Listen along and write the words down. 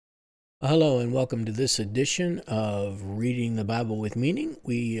Hello and welcome to this edition of Reading the Bible with Meaning.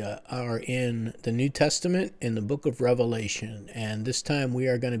 We are in the New Testament in the book of Revelation, and this time we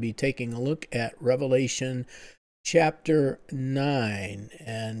are going to be taking a look at Revelation chapter 9,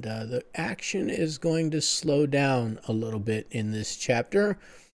 and the action is going to slow down a little bit in this chapter,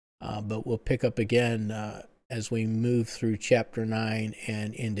 but we'll pick up again as we move through chapter 9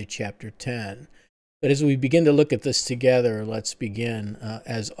 and into chapter 10. But as we begin to look at this together, let's begin,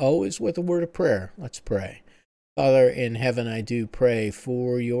 as always, with a word of prayer. Let's pray. Father in heaven, I do pray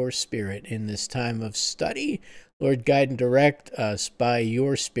for your Spirit in this time of study. Lord, guide and direct us by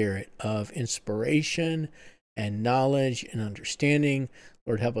your Spirit of inspiration and knowledge and understanding.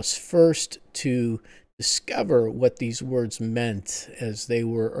 Lord, help us first to discover what these words meant as they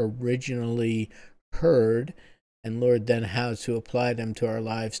were originally heard, and Lord, then how to apply them to our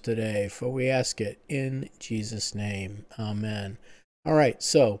lives today. For we ask it in Jesus' name. Amen. All right,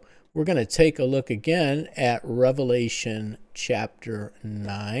 so we're going to take a look again at Revelation chapter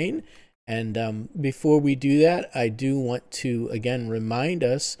 9. And before we do that, I do want to again remind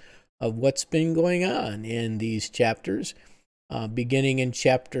us of what's been going on in these chapters. Beginning in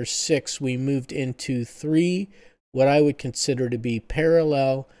chapter 6, we moved into three, what I would consider to be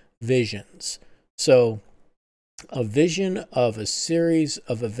parallel visions. So, a vision of a series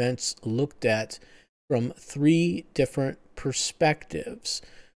of events looked at from three different perspectives.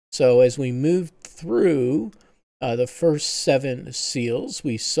 So as we moved through the first seven seals,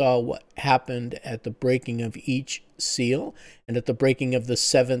 we saw what happened at the breaking of each seal. And at the breaking of the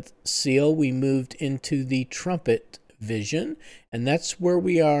seventh seal, we moved into the trumpet vision. And that's where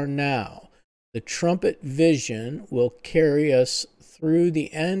we are now. The trumpet vision will carry us through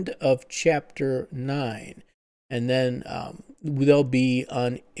the end of chapter 9. And then there'll be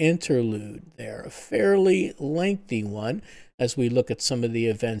an interlude there, a fairly lengthy one, as we look at some of the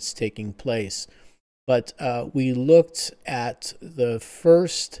events taking place. But we looked at the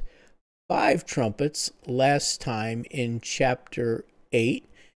first five trumpets last time in chapter 8,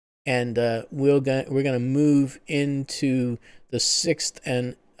 and we're going to move into the sixth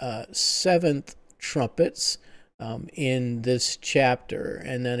and seventh trumpets in this chapter.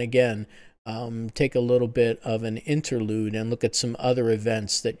 And then again, take a little bit of an interlude and look at some other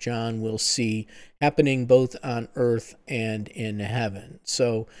events that John will see happening both on earth and in heaven.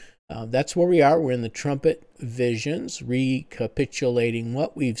 So that's where we are. We're in the trumpet visions, recapitulating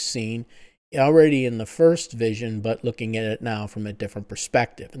what we've seen already in the first vision, but looking at it now from a different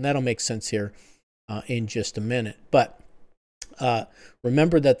perspective. And that'll make sense here in just a minute. But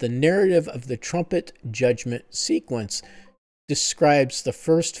remember that the narrative of the trumpet judgment sequence describes the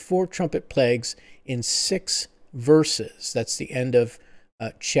first four trumpet plagues in 6 verses. That's the end of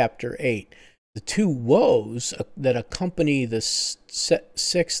chapter 8. The two woes that accompany the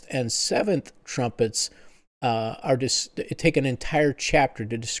sixth and seventh trumpets take an entire chapter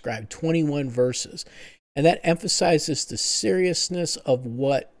to describe, 21 verses. And that emphasizes the seriousness of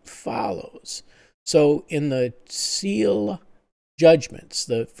what follows. So in the seal judgments,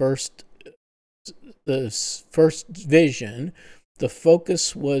 the first vision, the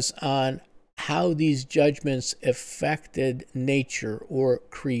focus was on how these judgments affected nature or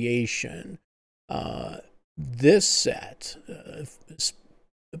creation. This set,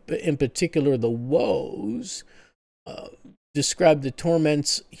 in particular the woes, describe the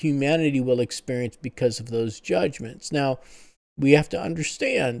torments humanity will experience because of those judgments. Now, we have to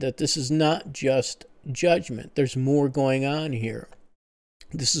understand that this is not just judgment. There's more going on here.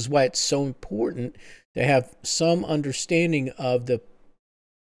 This is why it's so important to have some understanding of the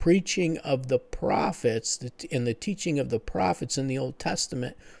preaching of the prophets and the teaching of the prophets in the Old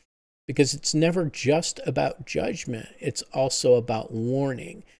Testament, because it's never just about judgment. It's also about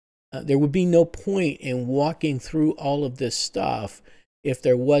warning. There would be no point in walking through all of this stuff if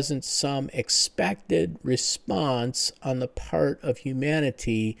there wasn't some expected response on the part of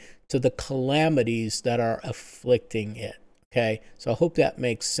humanity to the calamities that are afflicting it. Okay, so I hope that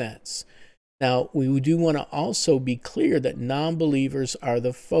makes sense. Now, we do want to also be clear that non-believers are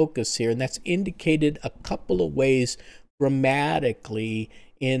the focus here, and that's indicated a couple of ways grammatically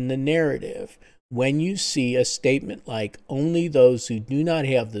in the narrative. When you see a statement like, only those who do not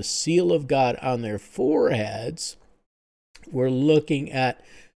have the seal of God on their foreheads, we're looking at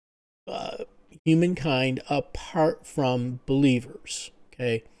humankind apart from believers,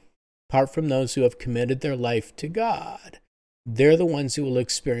 okay? Apart from those who have committed their life to God. They're the ones who will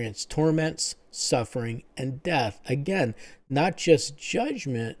experience torments, suffering, and death. Again, not just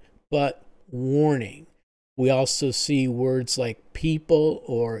judgment, but warning. We also see words like people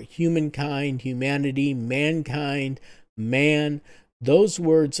or humankind, humanity, mankind, man, those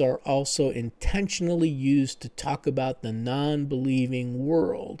words are also intentionally used to talk about the non-believing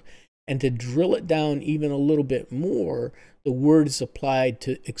world. And to drill it down even a little bit more, the word is applied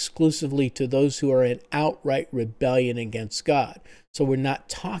to exclusively to those who are in outright rebellion against God. So we're not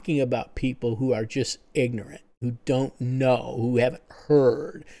talking about people who are just ignorant, who don't know, who haven't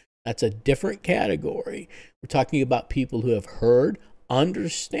heard. That's a different category. We're talking about people who have heard,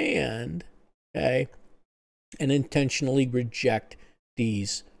 understand, okay, and intentionally reject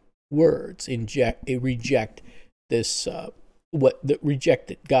these words, reject this,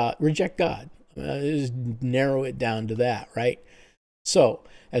 reject God. Just narrow it down to that, right? So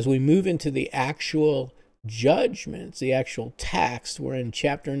as we move into the actual judgments, the actual text, we're in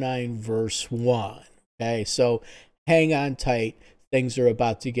chapter 9, verse 1. Okay, so hang on tight. Things are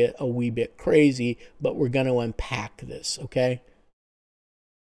about to get a wee bit crazy, but we're going to unpack this, okay?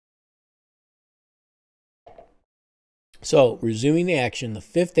 So, resuming the action, the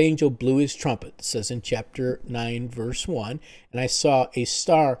fifth angel blew his trumpet, it says in chapter 9, verse 1, and I saw a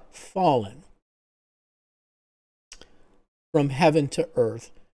star fallen from heaven to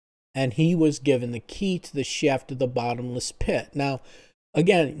earth, and he was given the key to the shaft of the bottomless pit. Now,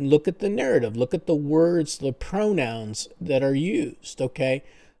 again, look at the narrative. Look at the words, the pronouns that are used, okay?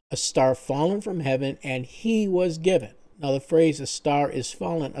 A star fallen from heaven, and he was given. Now, the phrase, a star is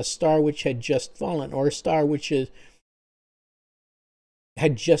fallen, a star which had just fallen, or a star which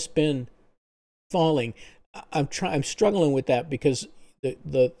had just been falling. I'm struggling with that because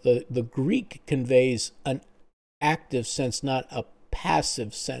the Greek conveys an active sense, not a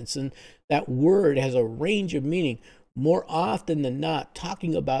passive sense, and that word has a range of meaning, more often than not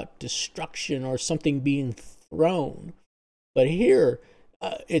talking about destruction or something being thrown. But here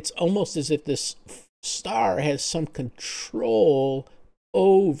it's almost as if this star has some control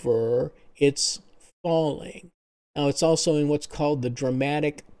over its falling. Now, it's also in what's called the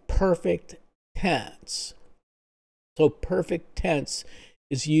dramatic perfect tense. So perfect tense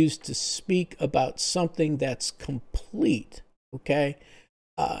is used to speak about something that's complete, okay?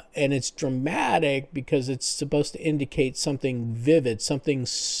 And it's dramatic because it's supposed to indicate something vivid, something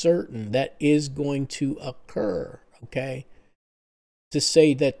certain that is going to occur, okay? To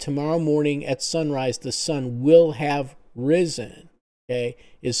say that tomorrow morning at sunrise the sun will have risen, okay,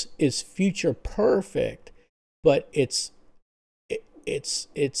 is future perfect, but it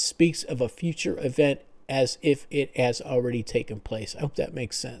speaks of a future event as if it has already taken place. I hope that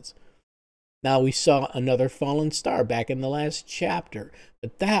makes sense. Now, we saw another fallen star back in the last chapter,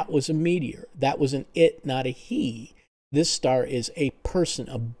 but that was a meteor. That was an it, not a he. This star is a person,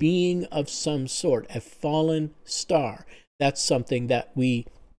 a being of some sort, a fallen star. That's something that we,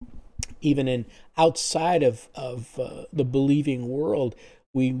 even in outside of the believing world,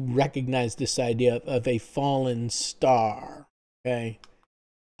 we recognize this idea of a fallen star, okay?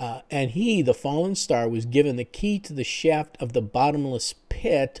 And he, the fallen star, was given the key to the shaft of the bottomless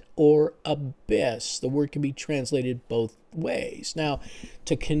pit or abyss. The word can be translated both ways. Now,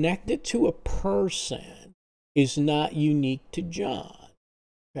 to connect it to a person is not unique to John,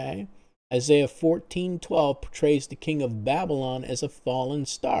 okay? Isaiah 14:12 portrays the king of Babylon as a fallen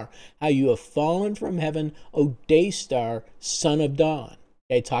star. How you have fallen from heaven, O day star, son of dawn.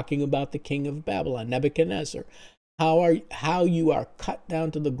 Okay, talking about the king of Babylon, Nebuchadnezzar. How you are cut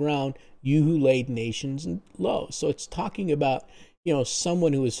down to the ground, you who laid nations low. So it's talking about,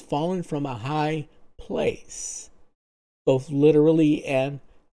 someone who has fallen from a high place, both literally and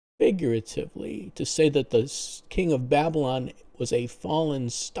figuratively. To say that the king of Babylon was a fallen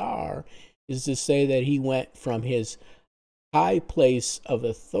star is to say that he went from his high place of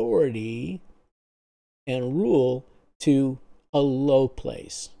authority and rule to a low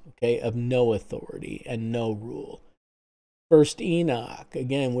place, okay, of no authority and no rule. First Enoch,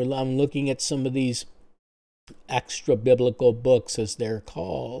 again, I'm looking at some of these extra biblical books as they're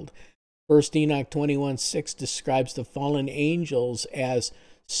called. First Enoch 21:6 describes the fallen angels as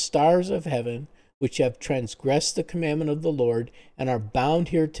stars of heaven, which have transgressed the commandment of the Lord and are bound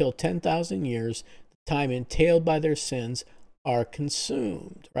here till 10,000 years, the time entailed by their sins, are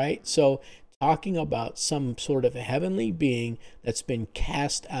consumed, right? So talking about some sort of a heavenly being that's been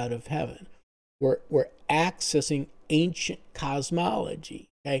cast out of heaven. We're accessing ancient cosmology,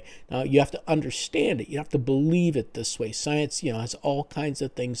 okay? Now, you have to understand it. You have to believe it this way. Science, has all kinds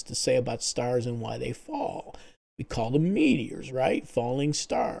of things to say about stars and why they fall. We call them meteors, right? Falling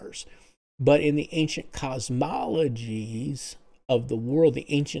stars. But in the ancient cosmologies of the world, the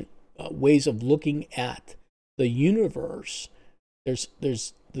ancient ways of looking at the universe, there's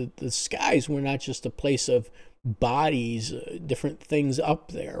the skies were not just a place of bodies, different things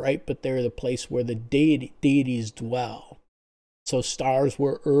up there, right? But they're the place where the deities dwell. So stars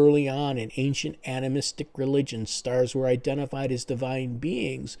were early on in ancient animistic religions. Stars were identified as divine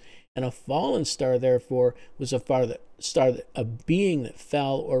beings, and a fallen star, therefore, was a being that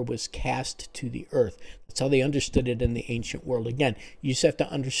fell or was cast to the earth. That's how they understood it in the ancient world. Again, you just have to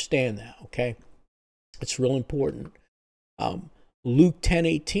understand that, okay? It's real important. Luke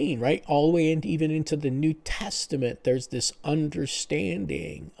 10:18, right? All the way even into the New Testament, there's this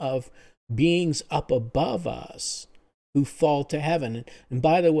understanding of beings up above us who fall to heaven. And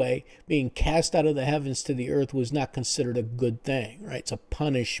by the way, being cast out of the heavens to the earth was not considered a good thing, right? It's a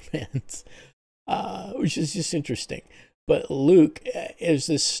punishment, which is just interesting. But Luke is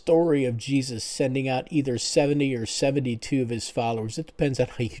this story of Jesus sending out either 70 or 72 of his followers. It depends on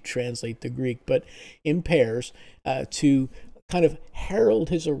how you translate the Greek, but in pairs to kind of herald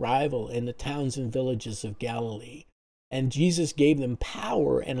his arrival in the towns and villages of Galilee. And Jesus gave them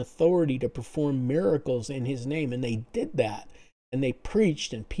power and authority to perform miracles in his name. And they did that. And they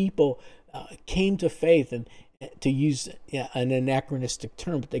preached, and people came to faith. And to use an anachronistic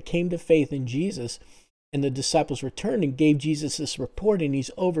term, but they came to faith in Jesus. And the disciples returned and gave Jesus this report. And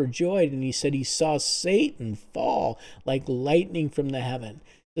he's overjoyed. And he said he saw Satan fall like lightning from the heaven.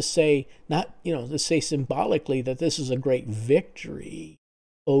 To say, to say symbolically that this is a great victory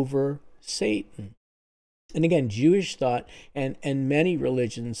over Satan. And again, Jewish thought and many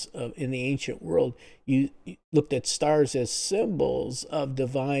religions in the ancient world, you looked at stars as symbols of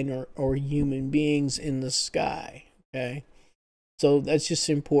divine or human beings in the sky. Okay, so that's just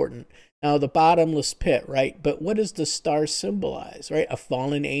important. Now, the bottomless pit, right? But what does the star symbolize, right? A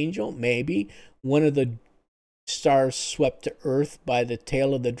fallen angel, maybe. One of the stars swept to earth by the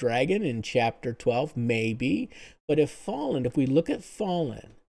tail of the dragon in chapter 12, maybe. But if we look at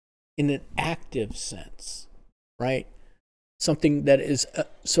fallen in an active sense, right? Something that is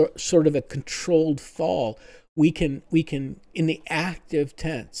sort of a controlled fall. We can, in the active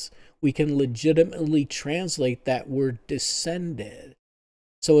tense, we can legitimately translate that word descended.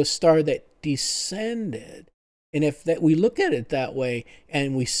 So a star that descended. And if that we look at it that way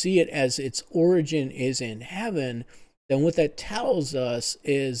and we see it as its origin is in heaven, then what that tells us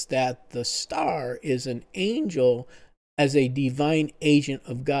is that the star is an angel as a divine agent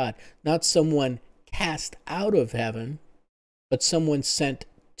of God, not someone cast out of heaven, but someone sent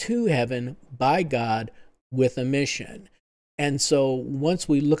to heaven by God with a mission. And so once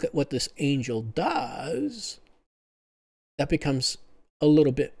we look at what this angel does, that becomes a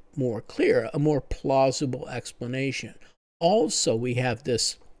little bit more clear, a more plausible explanation. Also, we have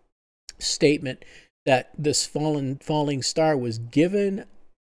this statement that this falling star was given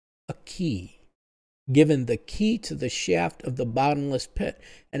a key, given the key to the shaft of the bottomless pit.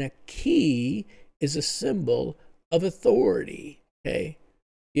 And a key is a symbol of authority, okay?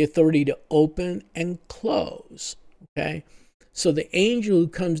 The authority to open and close, okay? So the angel who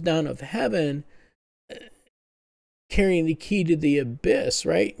comes down of heaven carrying the key to the abyss,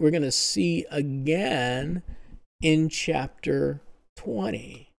 right? We're going to see again in chapter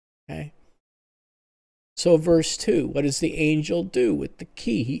 20, okay? So verse 2, what does the angel do with the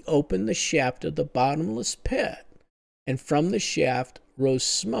key? He opened the shaft of the bottomless pit, and from the shaft rose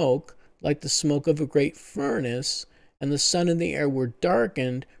smoke like the smoke of a great furnace, and the sun and the air were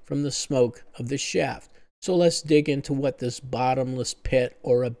darkened from the smoke of the shaft. So let's dig into what this bottomless pit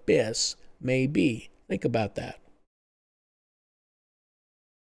or abyss may be. Think about that.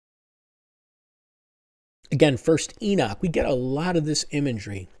 Again, First Enoch, we get a lot of this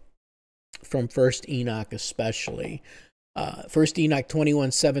imagery from First Enoch especially. First Enoch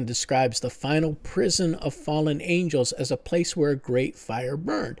 21:7 describes the final prison of fallen angels as a place where a great fire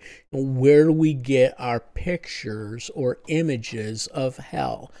burned. And where do we get our pictures or images of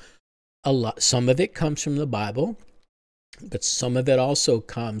hell? Some of it comes from the Bible, but some of it also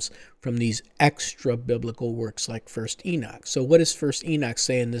comes from these extra biblical works like First Enoch. So what does First Enoch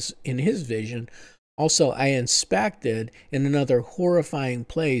say in his vision? Also, I inspected in another horrifying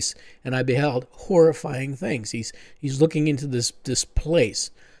place, and I beheld horrifying things. He's looking into this place,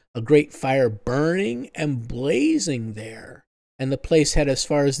 a great fire burning and blazing there. And the place had as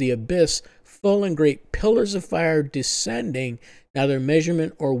far as the abyss, full and great pillars of fire descending. Now their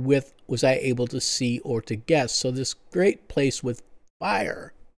measurement or width was I able to see or to guess. So this great place with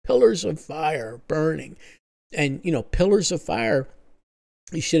fire, pillars of fire burning. And, pillars of fire,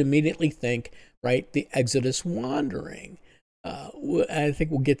 you should immediately think, right, the Exodus wandering. I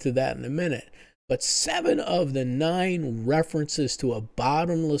think we'll get to that in a minute. But 7 of the 9 references to a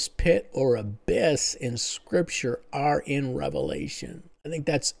bottomless pit or abyss in Scripture are in Revelation. I think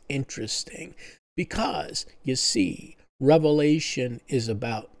that's interesting because, you see, Revelation is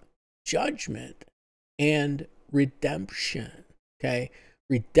about judgment and redemption. Okay?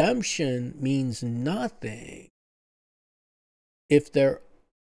 Redemption means nothing if there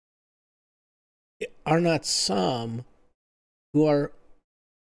are not some who are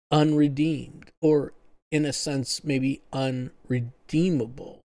unredeemed, or in a sense, maybe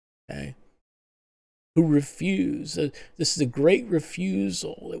unredeemable. Okay? Who refuse. This is a great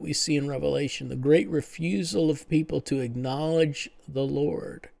refusal that we see in Revelation, the great refusal of people to acknowledge the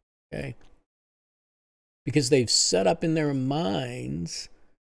Lord, okay? Because they've set up in their minds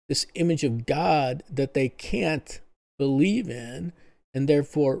this image of God that they can't believe in, and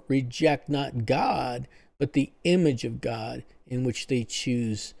therefore reject not God, but the image of God in which they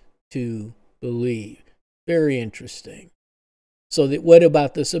choose to believe. Very interesting. So what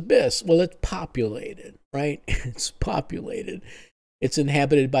about this abyss? Well, it's populated, right? It's populated. It's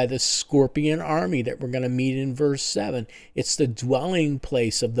inhabited by the scorpion army that we're going to meet in verse 7. It's the dwelling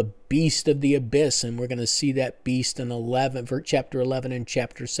place of the beast of the abyss, and we're going to see that beast in chapter 11 and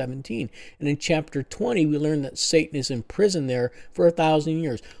chapter 17. And in chapter 20, we learn that Satan is imprisoned there for 1,000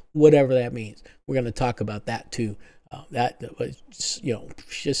 years, whatever that means. We're going to talk about that too. That was,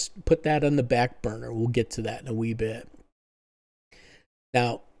 just put that on the back burner. We'll get to that in a wee bit.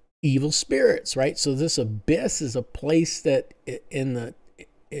 Now, evil spirits, right? So this abyss is a place that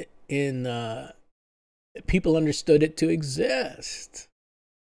people understood it to exist.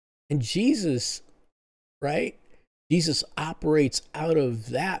 And Jesus, right? Jesus operates out of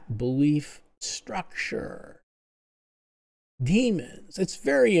that belief structure. Demons. It's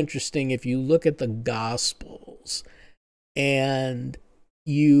very interesting if you look at the Gospels and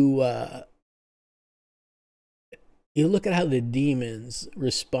you look at how the demons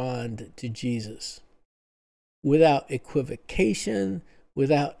respond to Jesus without equivocation,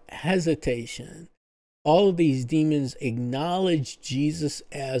 without hesitation. All of these demons acknowledge Jesus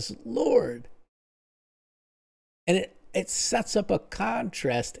as Lord. And it sets up a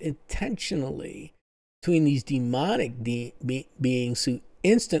contrast intentionally between these demonic beings who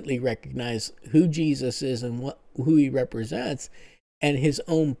instantly recognize who Jesus is and who he represents, and his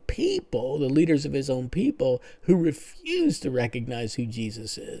own people, the leaders of his own people, who refuse to recognize who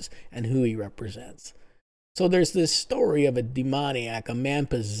Jesus is and who he represents. So there's this story of a demoniac, a man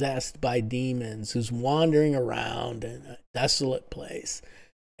possessed by demons who's wandering around in a desolate place.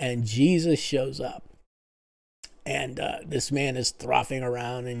 And Jesus shows up. And this man is throffing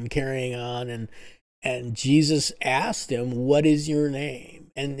around and carrying on. And Jesus asked him, "What is your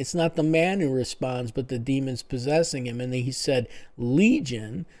name?" And it's not the man who responds, but the demons possessing him. And he said,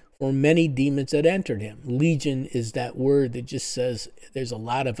 "Legion," for many demons had entered him. Legion is that word that just says there's a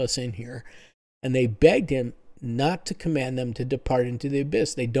lot of us in here. And they begged him not to command them to depart into the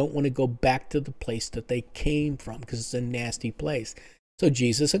abyss. They don't want to go back to the place that they came from because it's a nasty place. So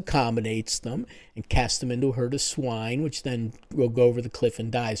Jesus accommodates them and casts them into a herd of swine, which then will go over the cliff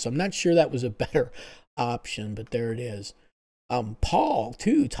and die. So I'm not sure that was a better option, but there it is. Paul,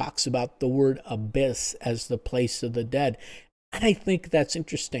 too, talks about the word abyss as the place of the dead. And I think that's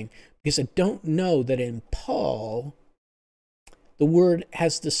interesting because I don't know that in Paul, the word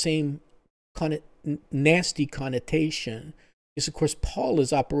has the same nasty connotation. Because, of course, Paul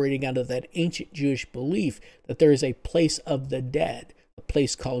is operating out of that ancient Jewish belief that there is a place of the dead, a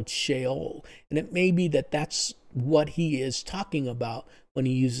place called Sheol. And it may be that that's what he is talking about when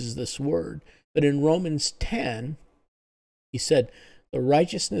he uses this word. But in Romans 10, he said, "The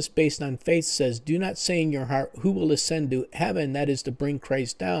righteousness based on faith says, do not say in your heart, who will ascend to heaven, that is to bring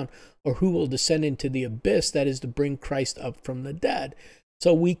Christ down, or who will descend into the abyss, that is to bring Christ up from the dead."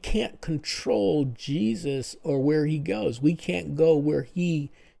 So we can't control Jesus or where he goes. We can't go where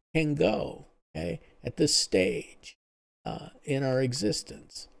he can go, okay, at this stage in our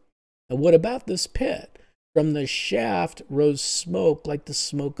existence. And what about this pit? From the shaft rose smoke like the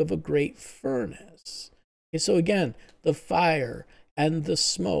smoke of a great furnace. Okay, so again, the fire and the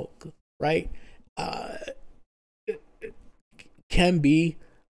smoke, right, can be,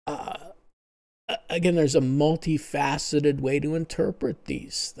 again, there's a multifaceted way to interpret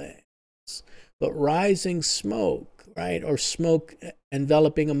these things. But rising smoke, right, or smoke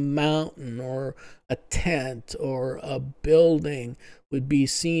enveloping a mountain or a tent or a building would be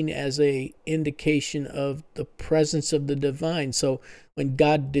seen as an indication of the presence of the divine. So when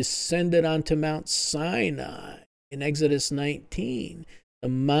God descended onto Mount Sinai in Exodus 19, the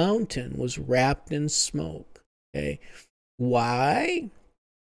mountain was wrapped in smoke. Okay, why?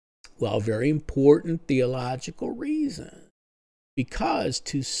 Well, very important theological reason. Because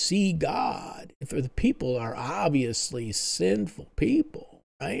to see God, if the people are obviously sinful people,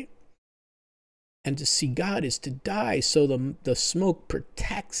 right? And to see God is to die, so the smoke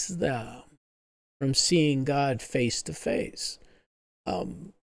protects them from seeing God face to face.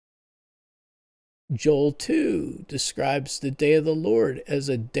 Joel 2 describes the day of the Lord as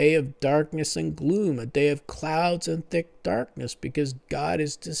a day of darkness and gloom, a day of clouds and thick darkness, because God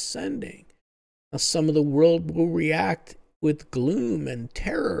is descending. Now, some of the world will react with gloom and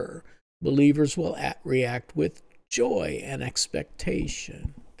terror. Believers will react with joy and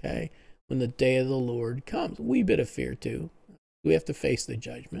expectation, okay, when the day of the Lord comes. A wee bit of fear, too. We have to face the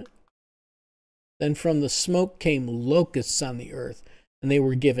judgment. Then from the smoke came locusts on the earth, and they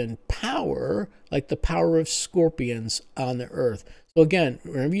were given power, like the power of scorpions on the earth. So again,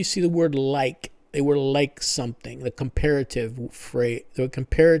 whenever you see the word like, they were like something, the comparative phrase, the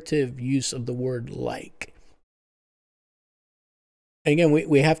comparative use of the word like. And again,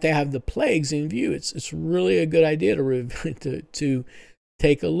 we have to have the plagues in view. It's really a good idea to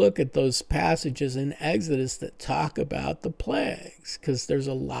take a look at those passages in Exodus that talk about the plagues, because there's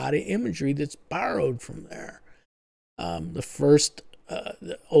a lot of imagery that's borrowed from there. The first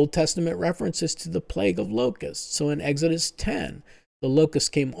the Old Testament references to the plague of locusts. So in Exodus 10, the locusts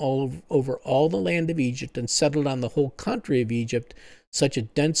came over all the land of Egypt and settled on the whole country of Egypt, such a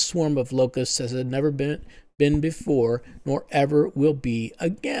dense swarm of locusts as had never been before, nor ever will be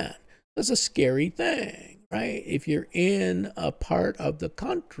again. That's a scary thing, right? If you're in a part of the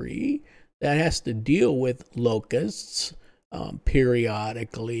country that has to deal with locusts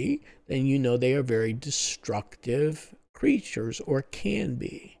periodically, then you know they are very destructive creatures, or can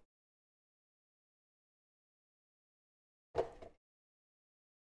be.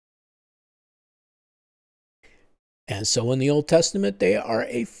 And so in the Old Testament, they are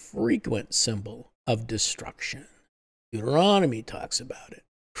a frequent symbol of destruction. Deuteronomy talks about it.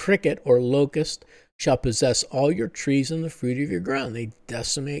 Cricket or locust shall possess all your trees and the fruit of your ground. They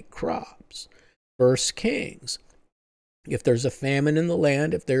decimate crops. 1 Kings. If there's a famine in the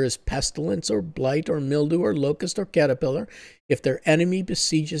land, if there is pestilence or blight or mildew or locust or caterpillar, if their enemy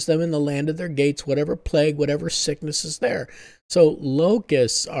besieges them in the land of their gates, whatever plague, whatever sickness is there. So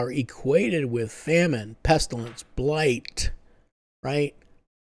locusts are equated with famine, pestilence, blight, right?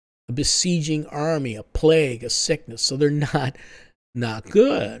 A besieging army, a plague, a sickness. So they're not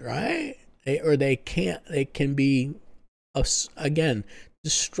good, right? They can be, again,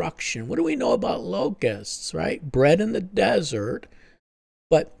 destruction. What do we know about locusts, right? Bred in the desert,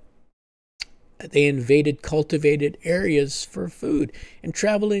 but they invaded cultivated areas for food and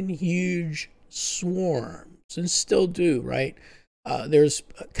travel in huge swarms, and still do, right? There's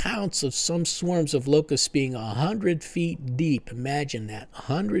accounts of some swarms of locusts being 100 feet deep. Imagine that,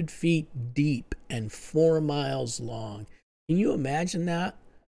 100 feet deep and 4 miles long. Can you imagine that?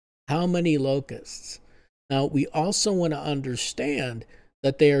 How many locusts? Now, we also want to understand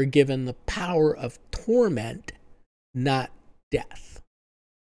that they are given the power of torment, not death.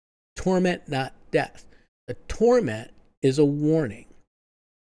 Torment, not death. The torment is a warning.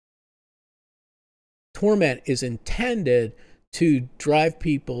 Torment is intended to drive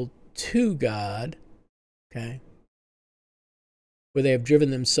people to God, okay, where they have driven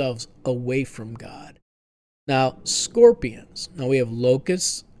themselves away from God. Now, scorpions. Now we have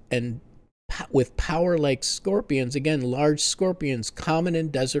locusts, and with power like scorpions, again, large scorpions, common in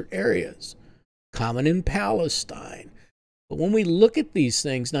desert areas, common in Palestine. But when we look at these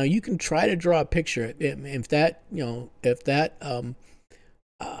things, now you can try to draw a picture. If that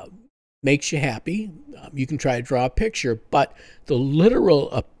makes you happy, you can try to draw a picture. But the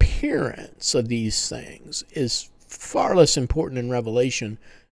literal appearance of these things is far less important in Revelation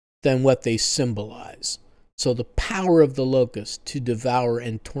than what they symbolize. So the power of the locust to devour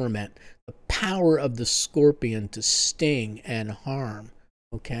and torment, the power of the scorpion to sting and harm,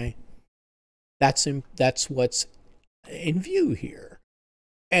 okay? That's what's in view here.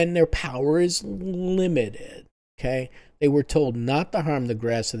 And their power is limited, okay? They were told not to harm the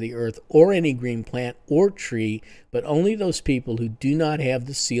grass of the earth or any green plant or tree, but only those people who do not have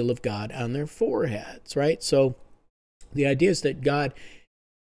the seal of God on their foreheads, right? So the idea is that God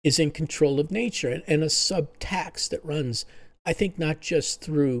is in control of nature, and a subtext that runs, I think, not just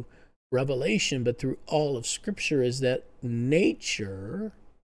through Revelation, but through all of Scripture, is that nature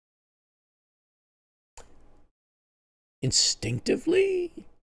instinctively,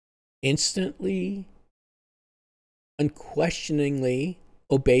 instantly, unquestioningly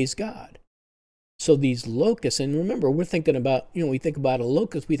obeys God. So these locusts, and remember, we're thinking about, we think about a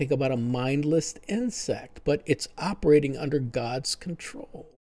locust, we think about a mindless insect, but it's operating under God's control.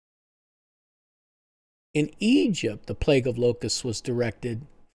 In Egypt, the plague of locusts was directed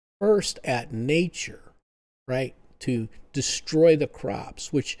first at nature, right, to destroy the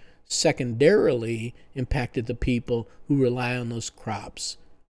crops, which secondarily impacted the people who rely on those crops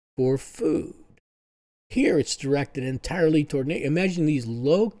for food. Here it's directed entirely toward nature. Imagine these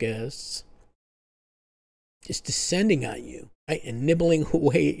locusts just descending on you, right, and nibbling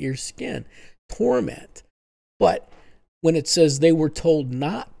away at your skin. Torment. But when it says they were told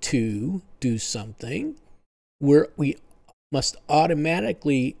not to do something, we must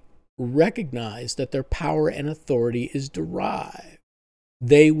automatically recognize that their power and authority is derived.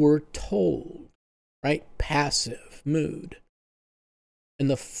 They were told, right? Passive mood. And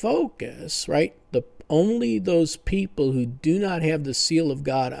the focus, right? Only those people who do not have the seal of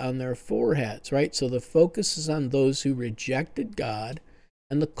God on their foreheads, right? So the focus is on those who rejected God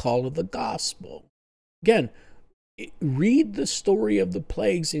and the call of the gospel. Again, read the story of the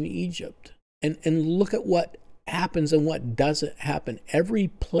plagues in Egypt and look at what happens and what doesn't happen. Every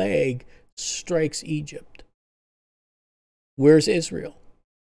plague strikes Egypt. Where's Israel?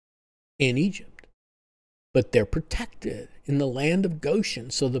 In Egypt. But they're protected in the land of Goshen.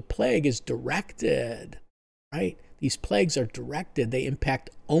 So the plague is directed, right? These plagues are directed. They impact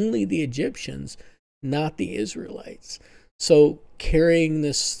only the Egyptians, not the Israelites. So carrying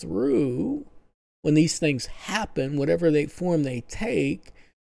this through, when these things happen, whatever form they take,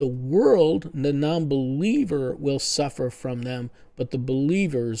 the world, the non-believer, will suffer from them, but the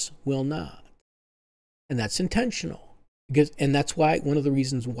believers will not. And that's intentional. And that's why one of the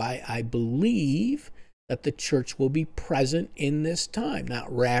reasons why I believe that the church will be present in this time,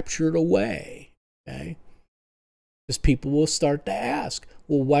 not raptured away. Okay? Because people will start to ask,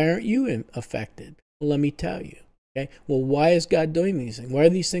 well, why aren't you affected? Well, let me tell you. Okay? Well, why is God doing these things? Why are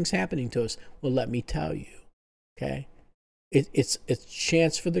these things happening to us? Well, let me tell you. Okay? It's a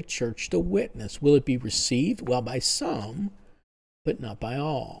chance for the church to witness. Will it be received? Well, by some, but not by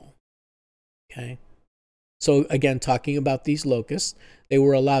all. Okay? So again, talking about these locusts, they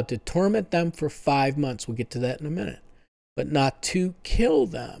were allowed to torment them for 5 months. We'll get to that in a minute. But not to kill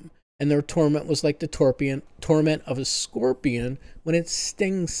them. And their torment was like the torment of a scorpion when it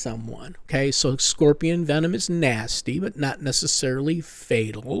stings someone. Okay, so scorpion venom is nasty, but not necessarily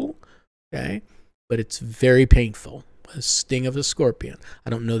fatal. Okay, but it's very painful. A sting of a scorpion. I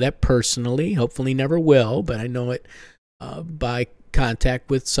don't know that personally. Hopefully never will, but I know it by contact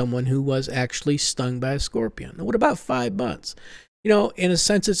with someone who was actually stung by a scorpion. Now, what about 5 months? You know, in a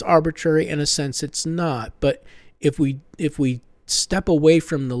sense it's arbitrary, in a sense it's not. But if we step away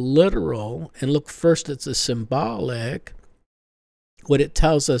from the literal and look first at the symbolic, what it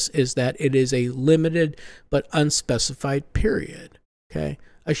tells us is that it is a limited but unspecified period. Okay?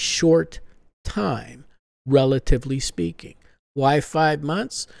 A short time, relatively speaking. Why 5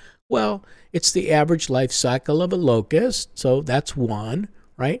 months? Well, it's the average life cycle of a locust, so that's one,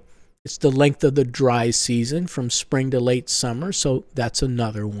 right? It's the length of the dry season from spring to late summer, so that's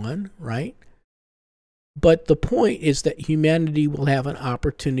another one, right? But the point is that humanity will have an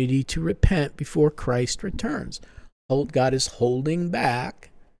opportunity to repent before Christ returns. God is holding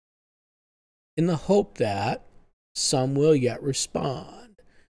back in the hope that some will yet respond.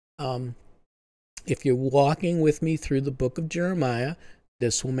 If you're walking with me through the book of Jeremiah,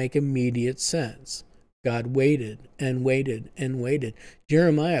 this will make immediate sense. God waited and waited and waited.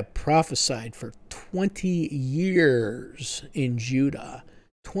 Jeremiah prophesied for 20 years in Judah.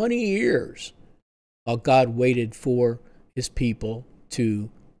 20 years. While God waited for his people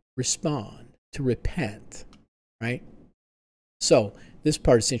to respond, to repent. Right? So, this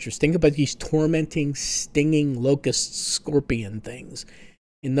part is interesting. Think about these tormenting, stinging locust scorpion things.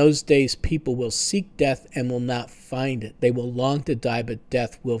 In those days, people will seek death and will not find it. They will long to die, but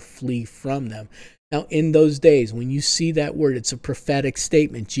death will flee from them. Now, in those days, when you see that word, it's a prophetic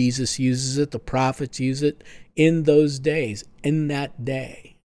statement. Jesus uses it. The prophets use it. In those days, in that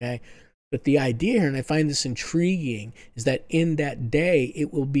day. Okay? But the idea here, and I find this intriguing, is that in that day,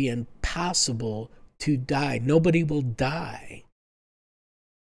 it will be impossible to die. Nobody will die.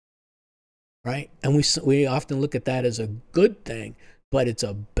 Right? And we often look at that as a good thing. But it's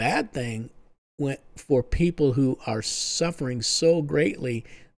a bad thing for people who are suffering so greatly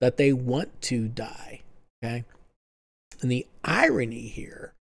that they want to die. Okay? And the irony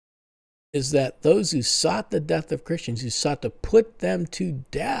here is that those who sought the death of Christians, who sought to put them to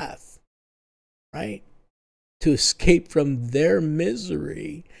death, right, to escape from their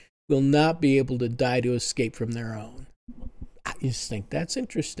misery, will not be able to die to escape from their own. I just think that's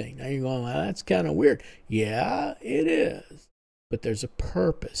interesting. Now you're going, well, that's kind of weird. Yeah, it is. But there's a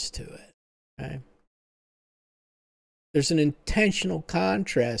purpose to it. Okay? There's an intentional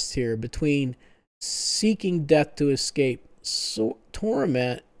contrast here between seeking death to escape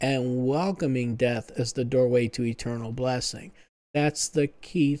torment and welcoming death as the doorway to eternal blessing. That's the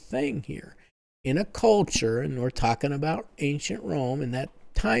key thing here. In a culture, and we're talking about ancient Rome in that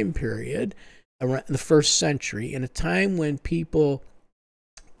time period, around the first century, in a time when people,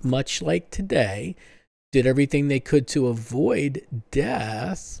 much like today, did everything they could to avoid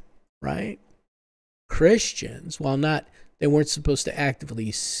death, right? Christians, they weren't supposed to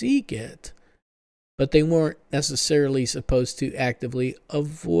actively seek it, but they weren't necessarily supposed to actively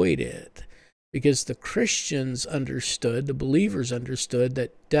avoid it, because the Christians understood, the believers understood,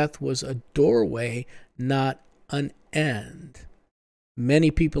 that death was a doorway, not an end.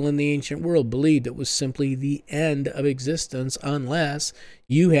 Many people in the ancient world believed it was simply the end of existence, unless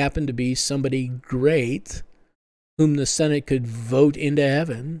you happened to be somebody great whom the Senate could vote into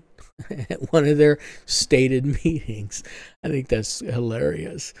heaven at one of their stated meetings. I think that's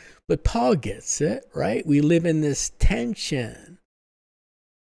hilarious. But Paul gets it, right? We live in this tension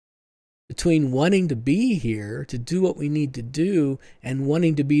between wanting to be here to do what we need to do and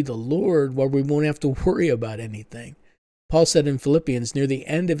wanting to be the Lord, where we won't have to worry about anything. Paul said in Philippians, near the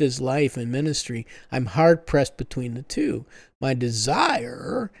end of his life and ministry, I'm hard pressed between the two. My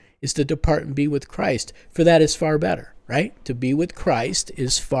desire is to depart and be with Christ, for that is far better, right? To be with Christ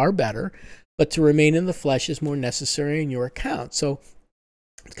is far better, but to remain in the flesh is more necessary in your account. So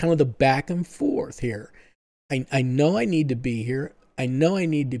it's kind of the back and forth here. I know I need to be here. I know I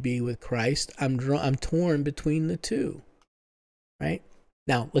need to be with Christ. I'm torn between the two, right?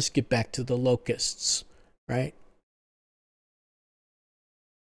 Now, let's get back to the locusts, right?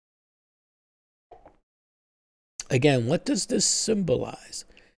 Again, what does this symbolize?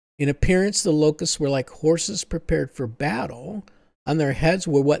 In appearance, the locusts were like horses prepared for battle. On their heads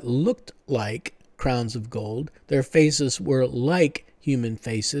were what looked like crowns of gold. Their faces were like human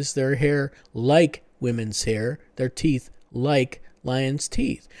faces. Their hair like women's hair. Their teeth like lion's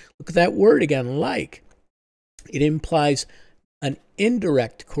teeth. Look at that word again, like. It implies an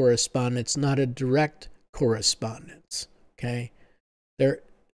indirect correspondence, not a direct correspondence. Okay?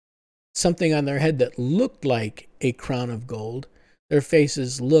 Something on their head that looked like a crown of gold. Their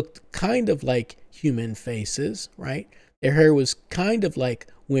faces looked kind of like human faces, right? Their hair was kind of like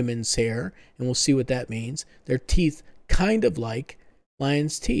women's hair, and we'll see what that means. Their teeth kind of like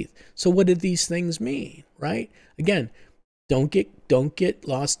lion's teeth. So what did these things mean, right? Again, don't get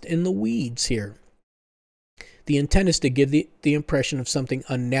lost in the weeds here. The intent is to give the impression of something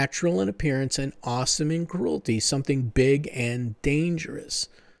unnatural in appearance and awesome in cruelty, something big and dangerous.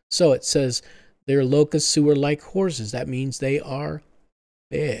 So it says they're locusts who are like horses. That means they are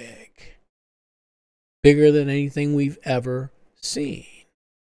big. Bigger than anything we've ever seen.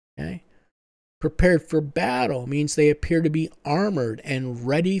 Okay? Prepared for battle means they appear to be armored and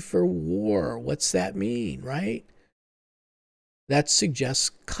ready for war. What's that mean, right? That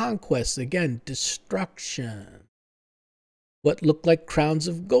suggests conquest. Again, destruction. What looked like crowns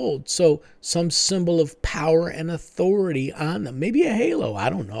of gold. So some symbol of power and authority on them. Maybe a halo. I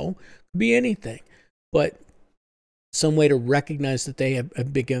don't know. Could be anything. But some way to recognize that they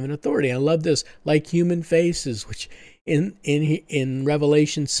have been given authority. I love this. Like human faces, which in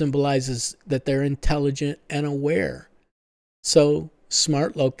Revelation symbolizes that they're intelligent and aware. So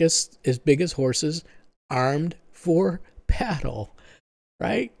smart locusts, as big as horses, armed for battle.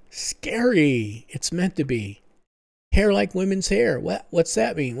 Right? Scary. It's meant to be. Hair like women's hair. What's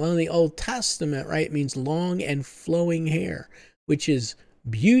that mean? Well, in the Old Testament, right, it means long and flowing hair, which is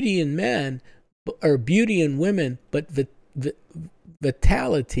beauty in men, or beauty in women, but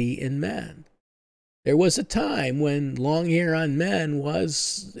vitality in men. There was a time when long hair on men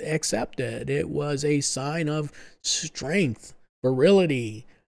was accepted. It was a sign of strength, virility,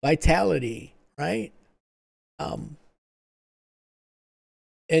 vitality, right? And,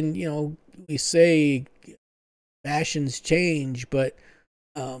 we say fashions change, but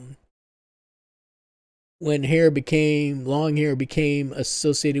when long hair became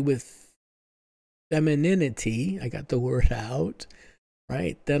associated with femininity, I got the word out,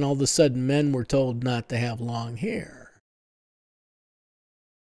 right? Then all of a sudden men were told not to have long hair.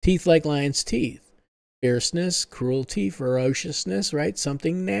 Teeth like lion's teeth. Fierceness, cruelty, ferociousness, right?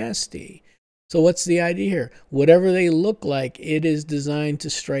 Something nasty. So what's the idea here? Whatever they look like, it is designed to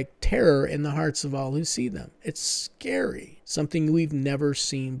strike terror in the hearts of all who see them. It's scary. Something we've never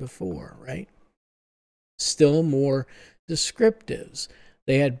seen before, right? Still more descriptives.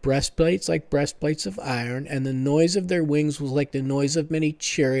 They had breastplates like breastplates of iron, and the noise of their wings was like the noise of many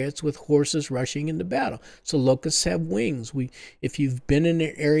chariots with horses rushing into battle. So locusts have wings. If you've been in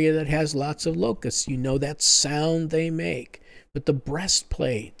an area that has lots of locusts, you know that sound they make. But the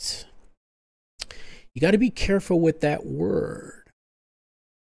breastplate, you got to be careful with that word.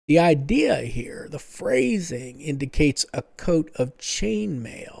 The idea here, the phrasing, indicates a coat of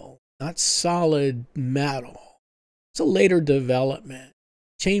chainmail, not solid metal. It's a later development.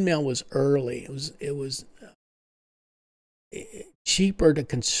 chainmail was early. It was cheaper to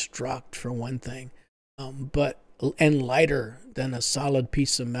construct, for one thing, and lighter than a solid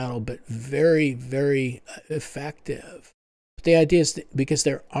piece of metal, but very, very effective. But the idea is that because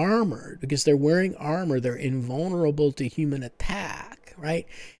they're armored, because they're wearing armor, they're invulnerable to human attack, right?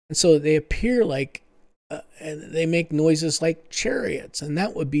 And so they appear like, and they make noises like chariots, and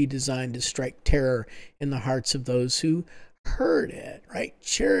that would be designed to strike terror in the hearts of those who heard it, right?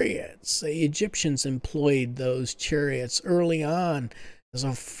 Chariots. The Egyptians employed those chariots early on as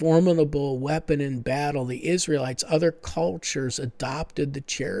a formidable weapon in battle. The Israelites, other cultures adopted the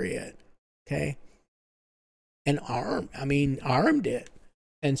chariot, okay? And armed it.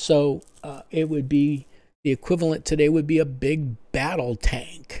 And so it would be, the equivalent today would be a big battle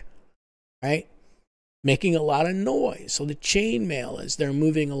tank, right? Making a lot of noise. So the chainmail, as they're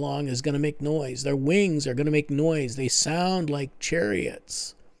moving along, is going to make noise. Their wings are going to make noise. They sound like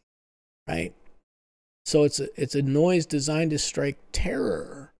chariots, right? So it's a noise designed to strike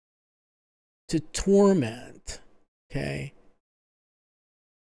terror, to torment, okay?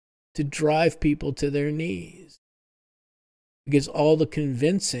 To drive people to their knees. Because all the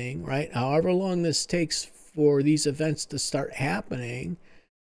convincing, right? However long this takes for these events to start happening,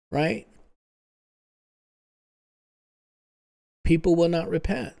 right? People will not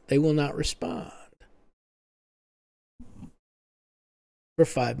repent. They will not respond for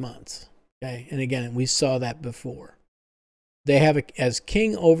 5 months. Okay, and again, we saw that before. They have as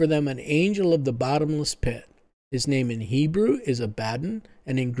king over them an angel of the bottomless pit. His name in Hebrew is Abaddon,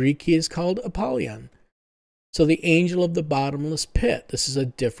 and in Greek he is called Apollyon. So the angel of the bottomless pit, this is a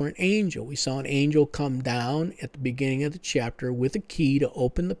different angel. We saw an angel come down at the beginning of the chapter with a key to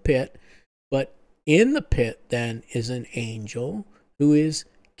open the pit, but in the pit then is an angel who is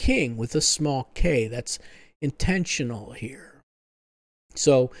king with a small k. That's intentional here.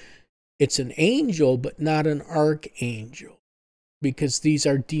 So it's an angel, but not an archangel, because these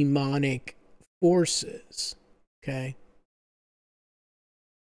are demonic forces, okay?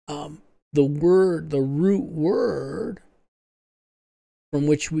 The root word from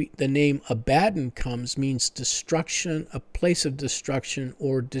which the name Abaddon comes means destruction, a place of destruction,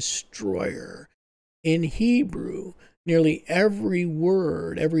 or destroyer. In Hebrew, nearly every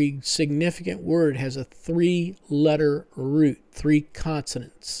word, every significant word has a 3-letter root, 3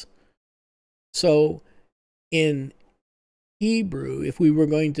 consonants. So in Hebrew, if we were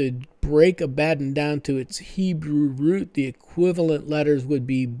going to break Abaddon down to its Hebrew root, the equivalent letters would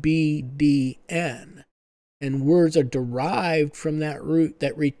be B, D, N. And words are derived from that root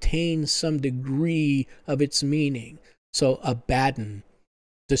that retains some degree of its meaning. So Abaddon,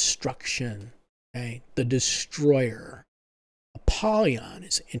 destruction, okay? The destroyer. Apollyon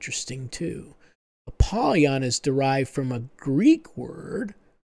is interesting too. Apollyon is derived from a Greek word.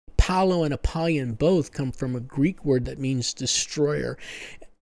 Apollo and Apollyon both come from a Greek word that means destroyer.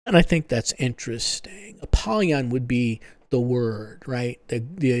 And I think that's interesting. Apollyon would be the word, right?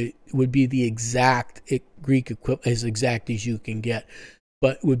 The would be the exact Greek equivalent, as exact as you can get,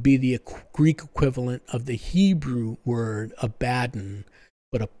 but would be the Greek equivalent of the Hebrew word Abaddon.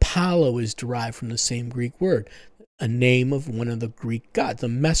 But Apollo is derived from the same Greek word, a name of one of the Greek gods, the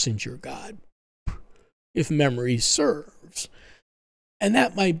messenger god, if memory serves. And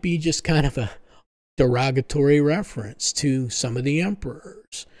that might be just kind of a derogatory reference to some of the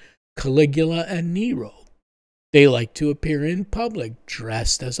emperors. Caligula and Nero, they like to appear in public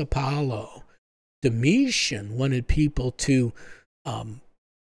dressed as Apollo. Domitian wanted people to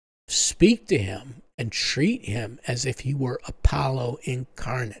speak to him and treat him as if he were Apollo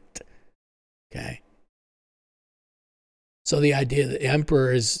incarnate. Okay? So the idea that the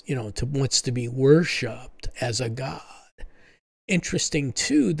emperor is, wants to be worshipped as a god. Interesting,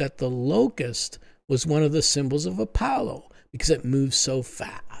 too, that the locust was one of the symbols of Apollo because it moves so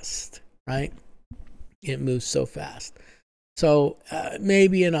fast, right? It moves so fast. So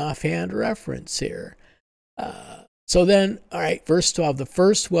maybe an offhand reference here. So then, all right, verse 12, the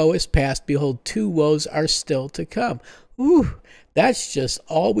first woe is past. Behold, 2 woes are still to come. Ooh, that's just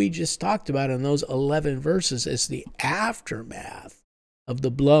all we just talked about in those 11 verses is the aftermath of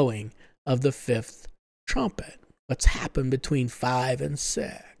the blowing of the 5th trumpet. What's happened between 5 and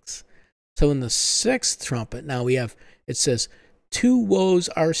 6. So in the 6th trumpet, now it says, 2 woes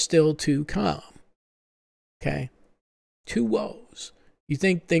are still to come. Okay? 2 woes. You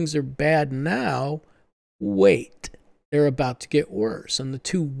think things are bad now? Wait. They're about to get worse. And the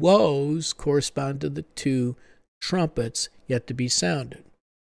 2 woes correspond to the 2 trumpets yet to be sounded.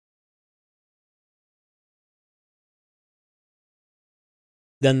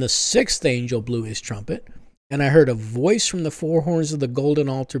 Then the 6th angel blew his trumpet, And I heard a voice from the four horns of the golden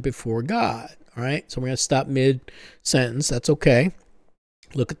altar before God. All right, so we're going to stop mid-sentence. That's okay.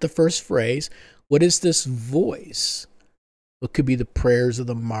 Look at the first phrase. What is this voice? It could be the prayers of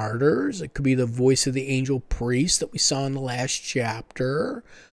the martyrs. It could be the voice of the angel priest that we saw in the last chapter.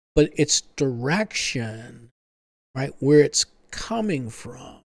 But its direction, right, where it's coming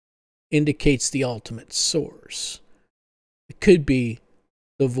from, indicates the ultimate source. It could be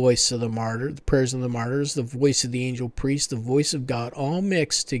the voice of the martyr, the prayers of the martyrs, the voice of the angel priest, the voice of God, all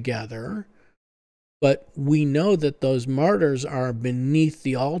mixed together. But we know that those martyrs are beneath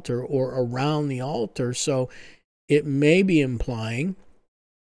the altar or around the altar, so it may be implying,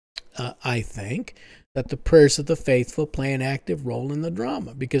 I think, that the prayers of the faithful play an active role in the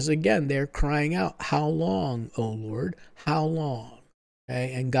drama. Because again, they're crying out, how long, O Lord? How long?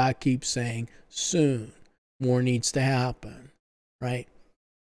 Okay? And God keeps saying, soon. More needs to happen, right?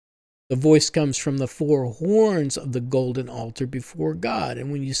 The voice comes from the four horns of the golden altar before God. And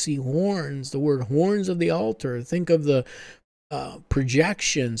when you see horns, the word horns of the altar, think of the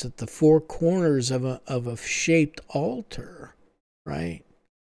projections at the four corners of a shaped altar, right?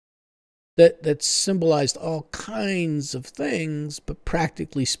 That symbolized all kinds of things, but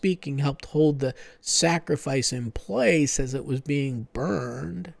practically speaking, helped hold the sacrifice in place as it was being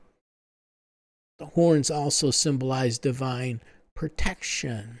burned. The horns also symbolized divine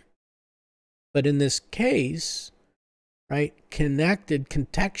protection. But in this case, right,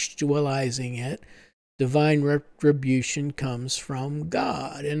 contextualizing it, divine retribution comes from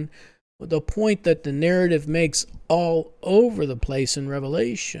God. And the point that the narrative makes all over the place in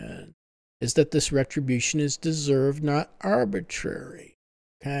Revelation is that this retribution is deserved, not arbitrary.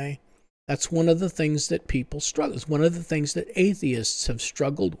 Okay? That's one of the things that people struggle. It's one of the things that atheists have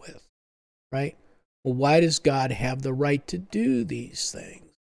struggled with, right? Well, why does God have the right to do these things?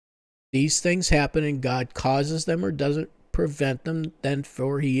 These things happen and God causes them or doesn't prevent them, then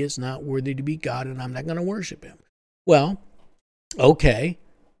for he is not worthy to be God and I'm not going to worship him. Well, okay,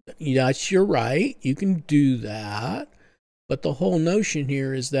 that's your right. You can do that. But the whole notion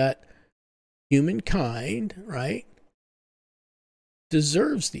here is that humankind, right,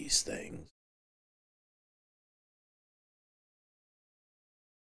 deserves these things.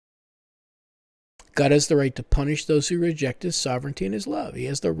 God has the right to punish those who reject his sovereignty and his love. He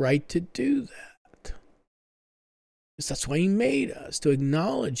has the right to do that. Because that's why he made us, to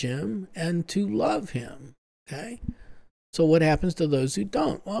acknowledge him and to love him. Okay? So what happens to those who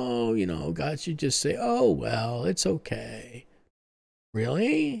don't? Oh, God should just say, oh, well, it's okay.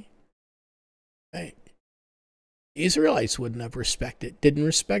 Really? Right. The Israelites didn't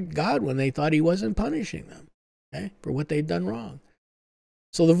respect God when they thought he wasn't punishing them, okay, for what they'd done wrong.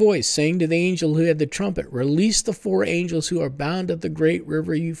 So the voice saying to the angel who had the trumpet, release the four angels who are bound at the great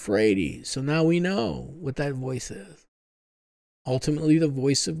river Euphrates. So now we know what that voice is. Ultimately, the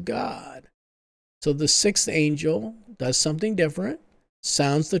voice of God. So the sixth angel does something different,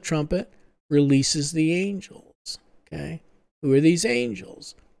 sounds the trumpet, releases the angels. Okay? Who are these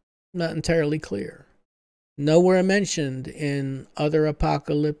angels? Not entirely clear. Nowhere mentioned in other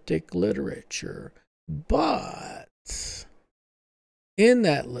apocalyptic literature. But in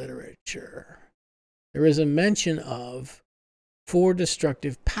that literature, there is a mention of four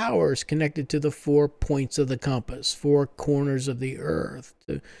destructive powers connected to the 4 points of the compass, 4 corners of the earth.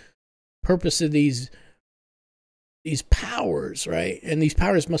 The purpose of these powers, right? And these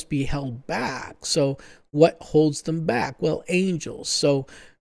powers must be held back. So what holds them back? Well, angels. So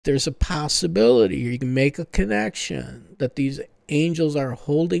there's a possibility, you can make a connection, that these angels are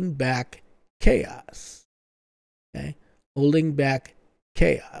holding back chaos. Okay? Holding back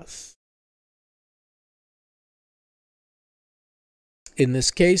chaos. In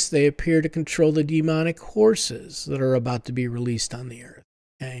this case, they appear to control the demonic horses that are about to be released on the earth.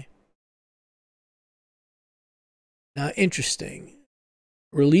 Okay? Now, interesting.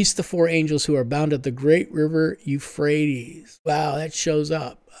 Release the 4 angels who are bound at the great river Euphrates. Wow, that shows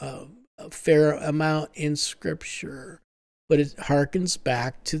up a fair amount in Scripture. But it harkens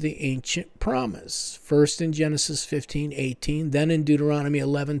back to the ancient promise. First in Genesis 15:18, then in Deuteronomy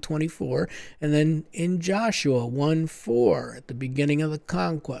 11:24, and then in Joshua 1:4 at the beginning of the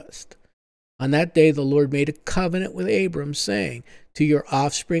conquest. On that day the Lord made a covenant with Abram, saying, to your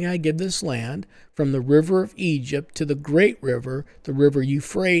offspring I give this land, from the river of Egypt to the great river, the river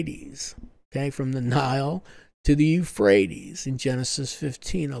Euphrates. Okay, from the Nile to the Euphrates in Genesis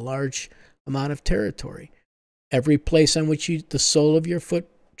 15, a large amount of territory. Every place on which the sole of your foot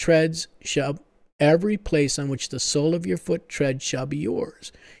treads shall every place on which the sole of your foot treads shall be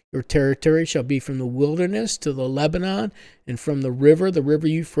yours. Your territory shall be from the wilderness to the Lebanon, and from the river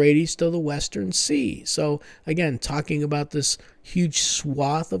Euphrates, to the western sea. So again, talking about this huge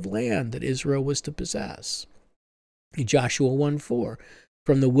swath of land that Israel was to possess. Joshua 1:4.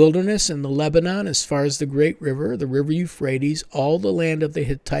 From the wilderness and the Lebanon as far as the great river Euphrates, all the land of the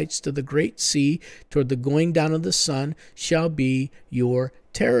Hittites to the great sea, toward the going down of the sun, shall be your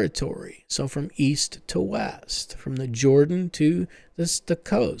territory. So from east to west, from the Jordan to the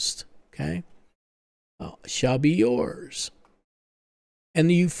coast, okay, shall be yours. And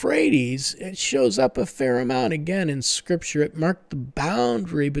the Euphrates, it shows up a fair amount again in Scripture. It marked the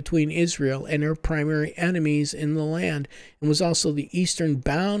boundary between Israel and her primary enemies in the land, and was also the eastern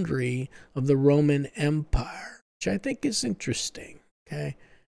boundary of the Roman Empire, which I think is interesting. Okay,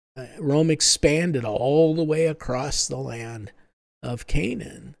 Rome expanded all the way across the land of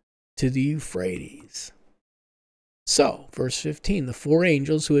Canaan to the Euphrates. So, verse 15, the 4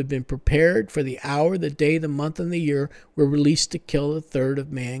 angels who had been prepared for the hour, the day, the month, and the year were released to kill a third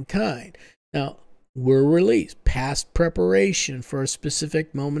of mankind. Now, were released. Past preparation for a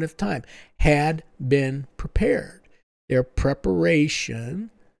specific moment of time had been prepared. Their preparation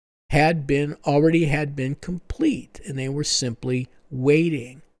already had been complete, and they were simply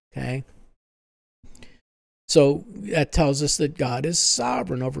waiting. Okay? So that tells us that God is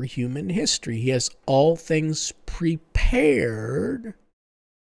sovereign over human history. He has all things prepared,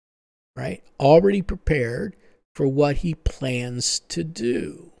 right? Already prepared for what he plans to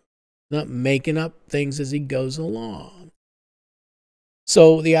do. Not making up things as he goes along.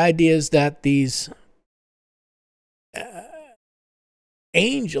 So the idea is that these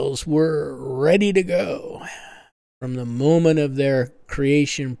angels were ready to go from the moment of their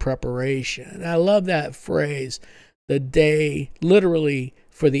creation preparation. I love that phrase, the day, literally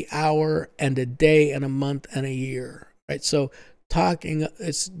for the hour and a day and a month and a year, right? So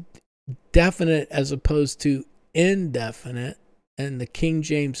it's definite as opposed to indefinite, and the King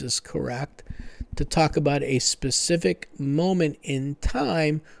James is correct to talk about a specific moment in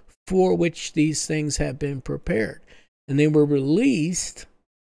time for which these things have been prepared. And they were released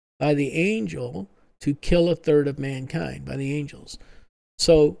by the angel to kill a third of mankind, by the angels.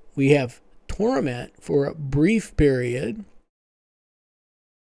 So we have torment for a brief period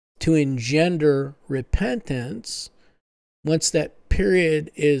to engender repentance. Once that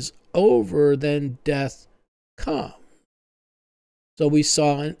period is over, then death comes. So we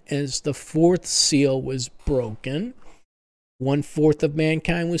saw as the 4th seal was broken, 1/4 of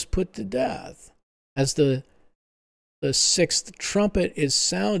mankind was put to death. As the 6th trumpet is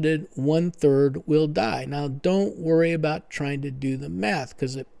sounded, 1/3 will die. Now, don't worry about trying to do the math,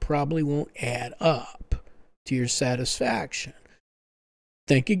 because it probably won't add up to your satisfaction.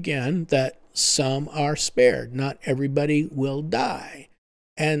 Think again that some are spared. Not everybody will die.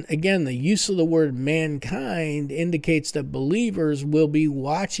 And again, the use of the word mankind indicates that believers will be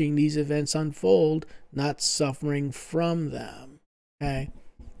watching these events unfold, not suffering from them. Okay?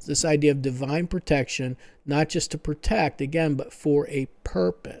 This idea of divine protection, not just to protect, again, but for a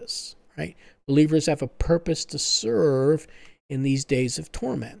purpose, right? Believers have a purpose to serve in these days of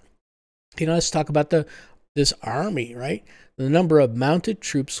torment. Let's talk about this army, right? The number of mounted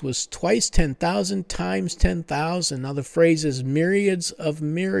troops was twice 10,000 times 10,000. Now the phrase is myriads of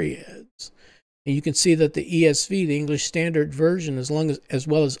myriads. And you can see that the ESV, the English Standard Version, as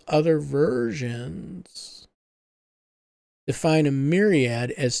well as other versions, define a myriad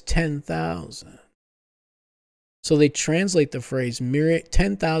as 10,000. So they translate the phrase myriad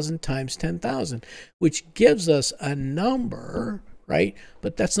 10,000 times 10,000, which gives us a number, right?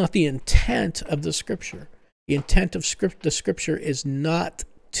 But that's not the intent of the Scripture. The intent of the Scripture is not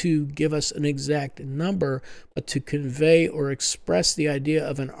to give us an exact number, but to convey or express the idea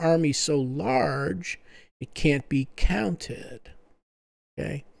of an army so large it can't be counted.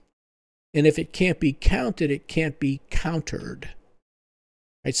 Okay? And if it can't be counted, it can't be countered.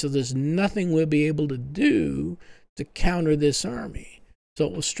 Right? So there's nothing we'll be able to do to counter this army. So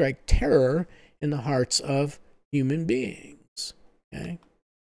it will strike terror in the hearts of human beings. Okay?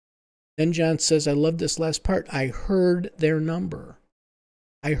 Then John says, I love this last part, I heard their number.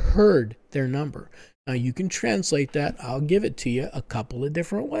 I heard their number. Now you can translate that, I'll give it to you a couple of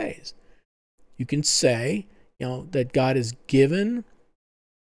different ways. You can say, that God has given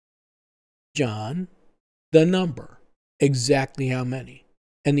John the number, exactly how many.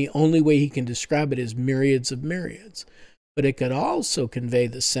 And the only way he can describe it is myriads of myriads. But it could also convey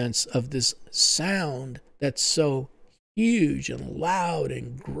the sense of this sound that's so huge and loud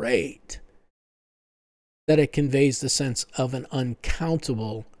and great that it conveys the sense of an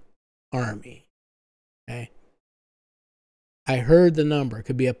uncountable army. Okay. I heard the number. It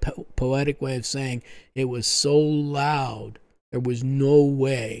could be a poetic way of saying it was so loud, there was no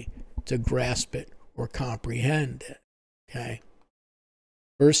way to grasp it or comprehend it. Okay.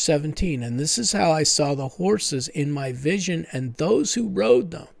 Verse 17, and this is how I saw the horses in my vision and those who rode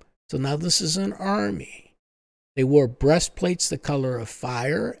them. So now this is an army. They wore breastplates the color of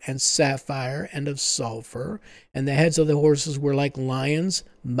fire and sapphire and of sulfur, and the heads of the horses were like lions'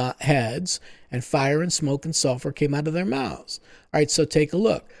 heads, and fire and smoke and sulfur came out of their mouths. All right, so take a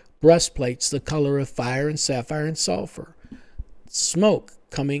look. Breastplates the color of fire and sapphire and sulfur. Smoke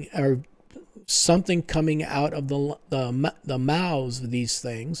coming, or something coming out of the mouths of these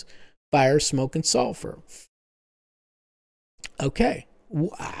things, fire, smoke, and sulfur. Okay.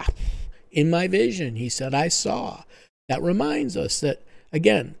 In my vision, he said, I saw. That reminds us that,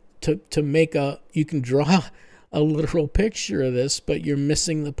 again, to make you can draw a literal picture of this, but you're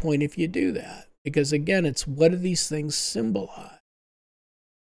missing the point if you do that. Because again, it's what do these things symbolize?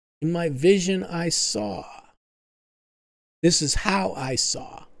 In my vision, I saw. This is how I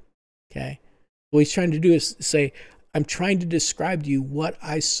saw. Okay? What he's trying to do is say, I'm trying to describe to you what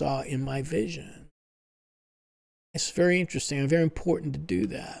I saw in my vision. It's very interesting and very important to do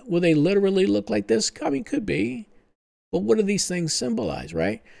that. Will they literally look like this? I mean, could be. But what do these things symbolize,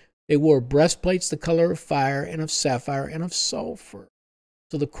 right? They wore breastplates the color of fire and of sapphire and of sulfur.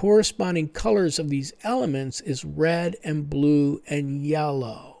 So the corresponding colors of these elements is red and blue and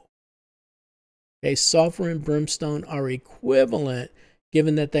yellow. Okay, sulfur and brimstone are equivalent,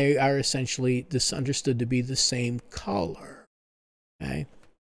 given that they are essentially understood to be the same color. Okay?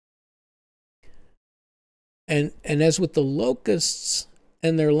 And as with the locusts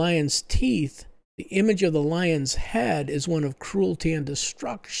and their lion's teeth, the image of the lion's head is one of cruelty and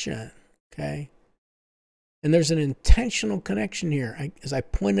destruction. Okay? And there's an intentional connection here, as I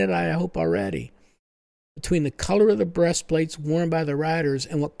pointed out, I hope already, between the color of the breastplates worn by the riders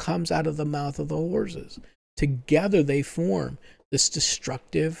and what comes out of the mouth of the horses. Together they form this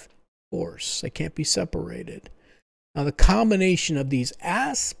destructive force. They can't be separated. Now, the combination of these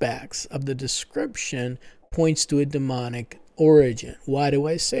aspects of the description points to a demonic origin. Why do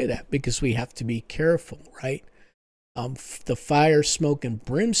I say that? Because we have to be careful, right? The fire, smoke, and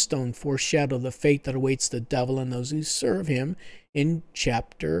brimstone foreshadow the fate that awaits the devil and those who serve him in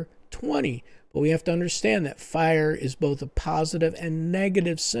chapter 20. But we have to understand that fire is both a positive and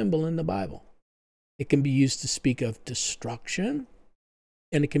negative symbol in the Bible. It can be used to speak of destruction,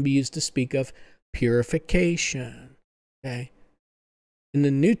 and it can be used to speak of purification. Okay? In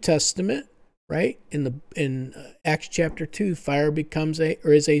the New Testament, right, in Acts chapter 2, fire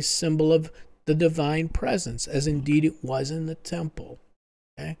is a symbol of the divine presence, as indeed it was in the temple.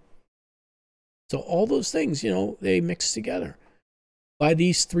 Okay? So all those things, they mix together. By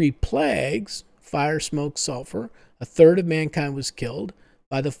these three plagues, fire, smoke, sulfur, a third of mankind was killed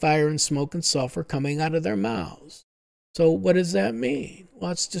by the fire and smoke and sulfur coming out of their mouths. So what does that mean?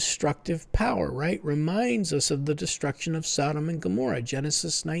 Well, it's destructive power, right? Reminds us of the destruction of Sodom and Gomorrah,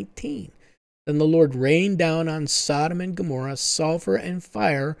 Genesis 19. Then the Lord rained down on Sodom and Gomorrah sulfur and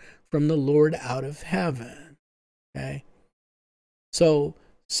fire from the Lord out of heaven. Okay? So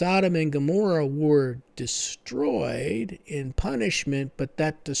Sodom and Gomorrah were destroyed in punishment, but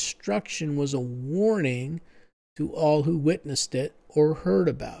that destruction was a warning to all who witnessed it or heard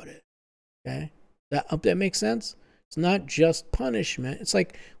about it. Okay? That makes sense? It's not just punishment. It's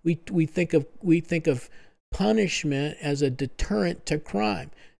like we think of punishment as a deterrent to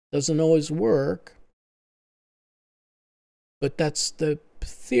crime. Doesn't always work, but that's the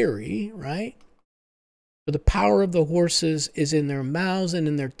theory, right? For the power of the horses is in their mouths and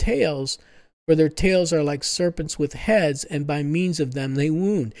in their tails, for their tails are like serpents with heads, and by means of them they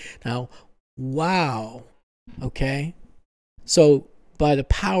wound. Now, wow, okay? So by the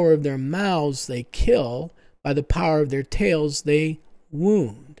power of their mouths they kill, by the power of their tails they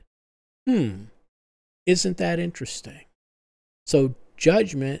wound. Isn't that interesting? So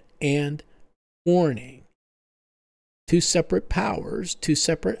judgment and warning. Two separate powers, two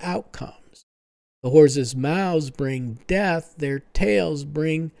separate outcomes. The horses' mouths bring death, their tails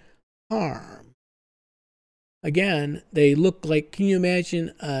bring harm. Again, they look like, can you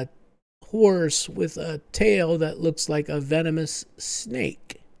imagine a horse with a tail that looks like a venomous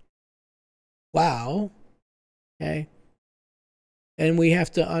snake? Wow. Okay. And we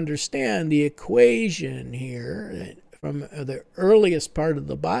have to understand the equation here from the earliest part of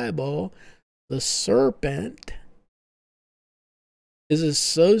the Bible. The serpent is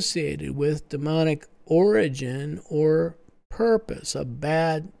associated with demonic origin or purpose, a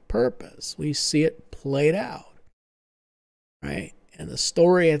bad purpose. We see it played out, right? And the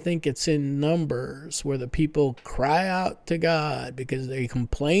story, I think it's in Numbers, where the people cry out to God because they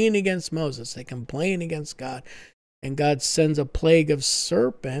complain against Moses. They complain against God. And God sends a plague of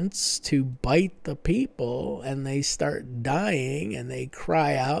serpents to bite the people, and they start dying, and they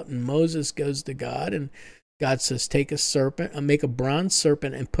cry out, and Moses goes to God, and God says, take a serpent, make a bronze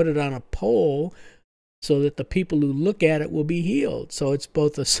serpent, and put it on a pole so that the people who look at it will be healed. So it's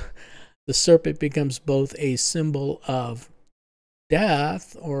both the serpent becomes both a symbol of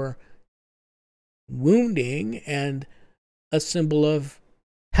death or wounding and a symbol of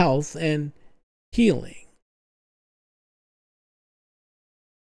health and healing.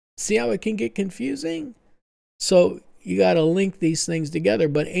 See how it can get confusing? So you got to link these things together,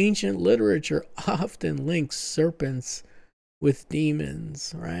 but ancient literature often links serpents with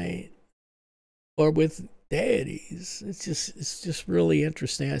demons, right? Or with deities. It's just really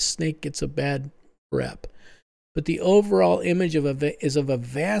interesting. A snake gets a bad rep. But the overall image is of a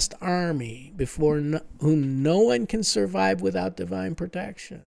vast army before whom no one can survive without divine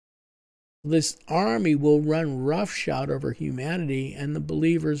protection. This army will run roughshod over humanity, and the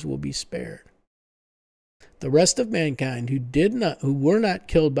believers will be spared. The rest of mankind who were not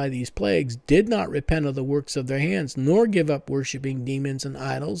killed by these plagues did not repent of the works of their hands, nor give up worshiping demons and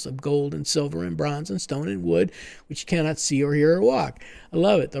idols of gold and silver and bronze and stone and wood, which you cannot see or hear or walk. I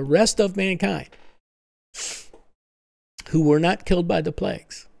love it. The rest of mankind who were not killed by the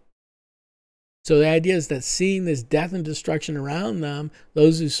plagues. So the idea is that seeing this death and destruction around them,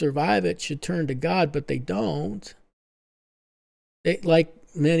 those who survive it should turn to God, but they don't. Like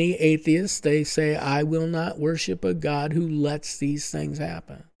many atheists, they say, I will not worship a God who lets these things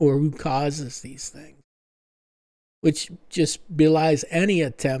happen or who causes these things, which just belies any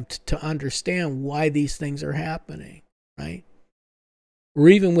attempt to understand why these things are happening, right? Or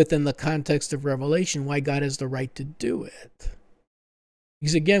even within the context of Revelation, why God has the right to do it.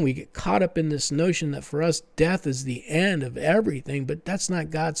 Because again, we get caught up in this notion that for us, death is the end of everything, but that's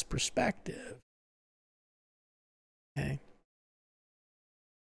not God's perspective. Okay?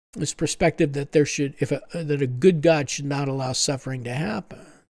 This perspective that that a good God should not allow suffering to happen.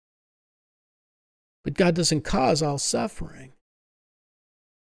 But God doesn't cause all suffering.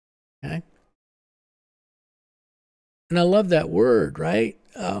 Okay? And I love that word, right?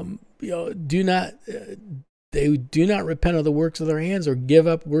 They do not repent of the works of their hands or give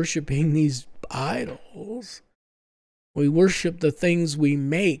up worshiping these idols. We worship the things we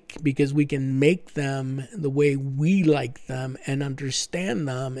make because we can make them the way we like them and understand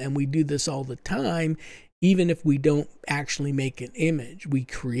them. And we do this all the time, even if we don't actually make an image. We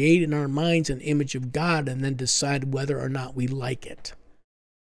create in our minds an image of God and then decide whether or not we like it.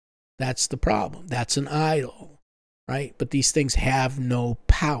 That's the problem. That's an idol, right? But these things have no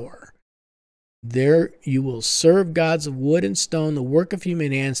power. There you will serve gods of wood and stone, the work of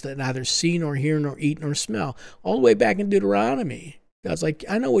human hands that neither see nor hear nor eat nor smell. All the way back in Deuteronomy, God's like,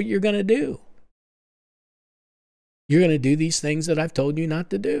 I know what you're going to do. You're going to do these things that I've told you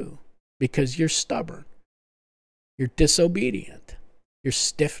not to do because you're stubborn. You're disobedient. You're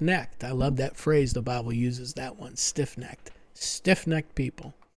stiff-necked. I love that phrase. The Bible uses that one, stiff-necked. Stiff-necked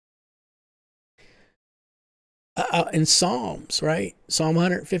people. In Psalms, right? Psalm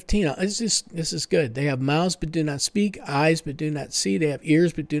 115. This is good. They have mouths but do not speak, eyes but do not see. They have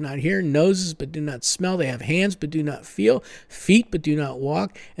ears but do not hear, noses but do not smell. They have hands but do not feel, feet but do not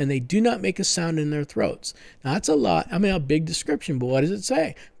walk, and they do not make a sound in their throats. Now that's a lot. I mean, a big description, but what does it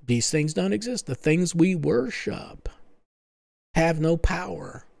say? These things don't exist. The things we worship have no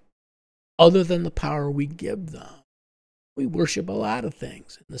power other than the power we give them. We worship a lot of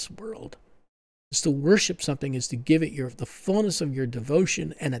things in this world. To worship something is to give it the fullness of your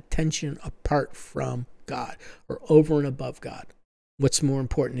devotion and attention apart from God or over and above God. What's more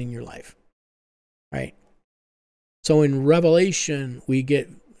important in your life, right? So in Revelation, we get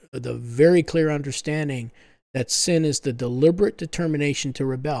the very clear understanding that sin is the deliberate determination to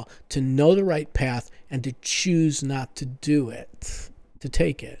rebel, to know the right path, and to choose not to do it, to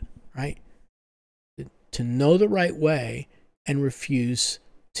take it, right? To know the right way and refuse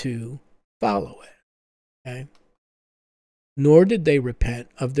to follow it. Okay? Nor did they repent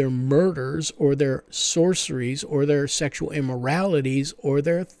of their murders or their sorceries or their sexual immoralities or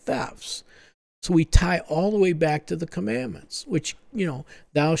their thefts. So we tie all the way back to the commandments, which,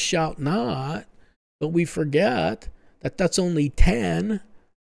 thou shalt not, but we forget that that's only 10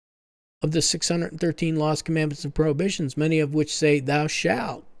 of the 613 laws, commandments, and prohibitions, many of which say thou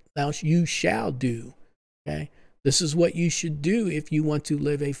shalt, you shall do. Okay? This is what you should do if you want to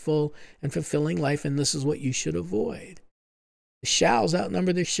live a full and fulfilling life, and this is what you should avoid. The shalls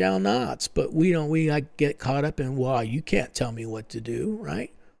outnumber the shall nots, but we like get caught up in, well, you can't tell me what to do,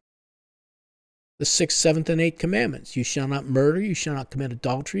 right? The 6th, 7th, and 8th commandments. You shall not murder, you shall not commit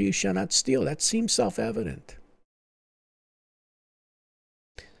adultery, you shall not steal. That seems self-evident.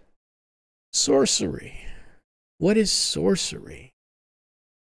 Sorcery. What is sorcery?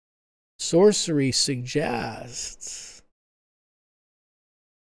 Sorcery suggests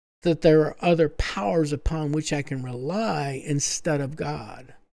that there are other powers upon which I can rely instead of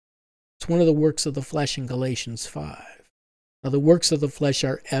God. It's one of the works of the flesh in Galatians 5. Now, the works of the flesh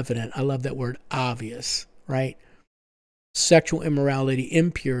are evident. I love that word, obvious, right? Sexual immorality,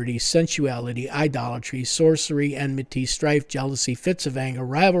 impurity, sensuality, idolatry, sorcery, enmity, strife, jealousy, fits of anger,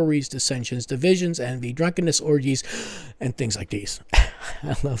 rivalries, dissensions, divisions, envy, drunkenness, orgies, and things like these.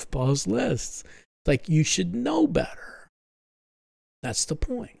 I love Paul's lists. Like, you should know better. That's the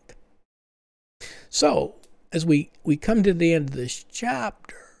point. So, as we come to the end of this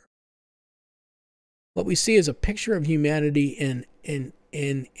chapter, what we see is a picture of humanity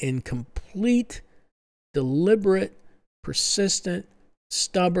in complete, deliberate, persistent,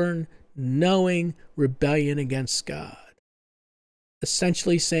 stubborn, knowing rebellion against God.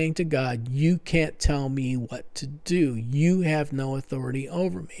 Essentially saying to God, you can't tell me what to do. You have no authority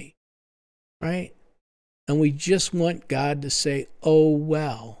over me. Right? And we just want God to say, oh,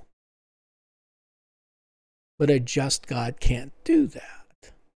 well. But a just God can't do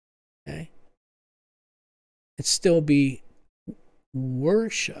that. Okay? And still be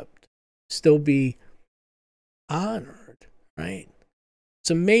worshipped, still be honored, right? It's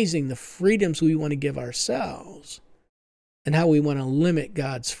amazing the freedoms we want to give ourselves and how we want to limit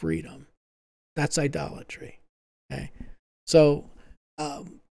God's freedom. That's idolatry, okay? So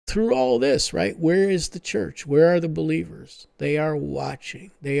through all this, right, where is the church? Where are the believers? They are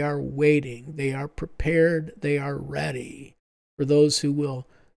watching. They are waiting. They are prepared. They are ready for those who will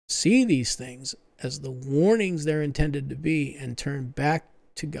see these things as the warnings they're intended to be and turn back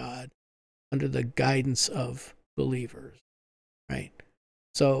to God under the guidance of believers, right?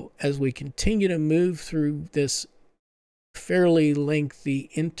 So as we continue to move through this fairly lengthy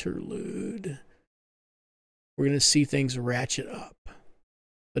interlude, we're going to see things ratchet up.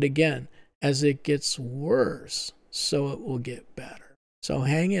 But again, as it gets worse, so it will get better. So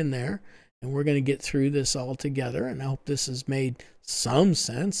hang in there, and we're going to get through this all together, and I hope this has made some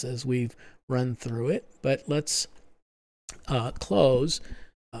sense as we've run through it. But let's close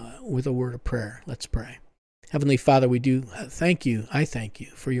with a word of prayer. Let's pray. Heavenly Father, we do thank you. I thank you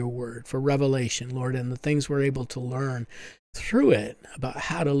for your word, for revelation, Lord, and the things we're able to learn through it about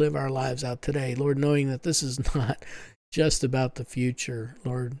how to live our lives out today. Lord, knowing that this is not just about the future,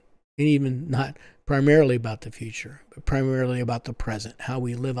 Lord, and even not primarily about the future, but primarily about the present, how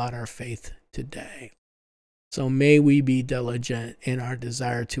we live out our faith today. So may we be diligent in our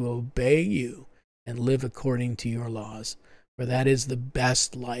desire to obey you and live according to your laws, for that is the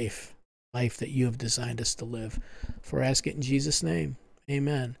best life that you have designed us to live. For I ask it in Jesus' name.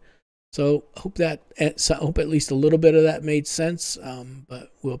 Amen. So hope at least a little bit of that made sense,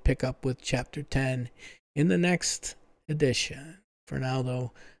 but we'll pick up with chapter 10 in the next edition. For now,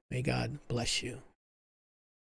 though, may God bless you.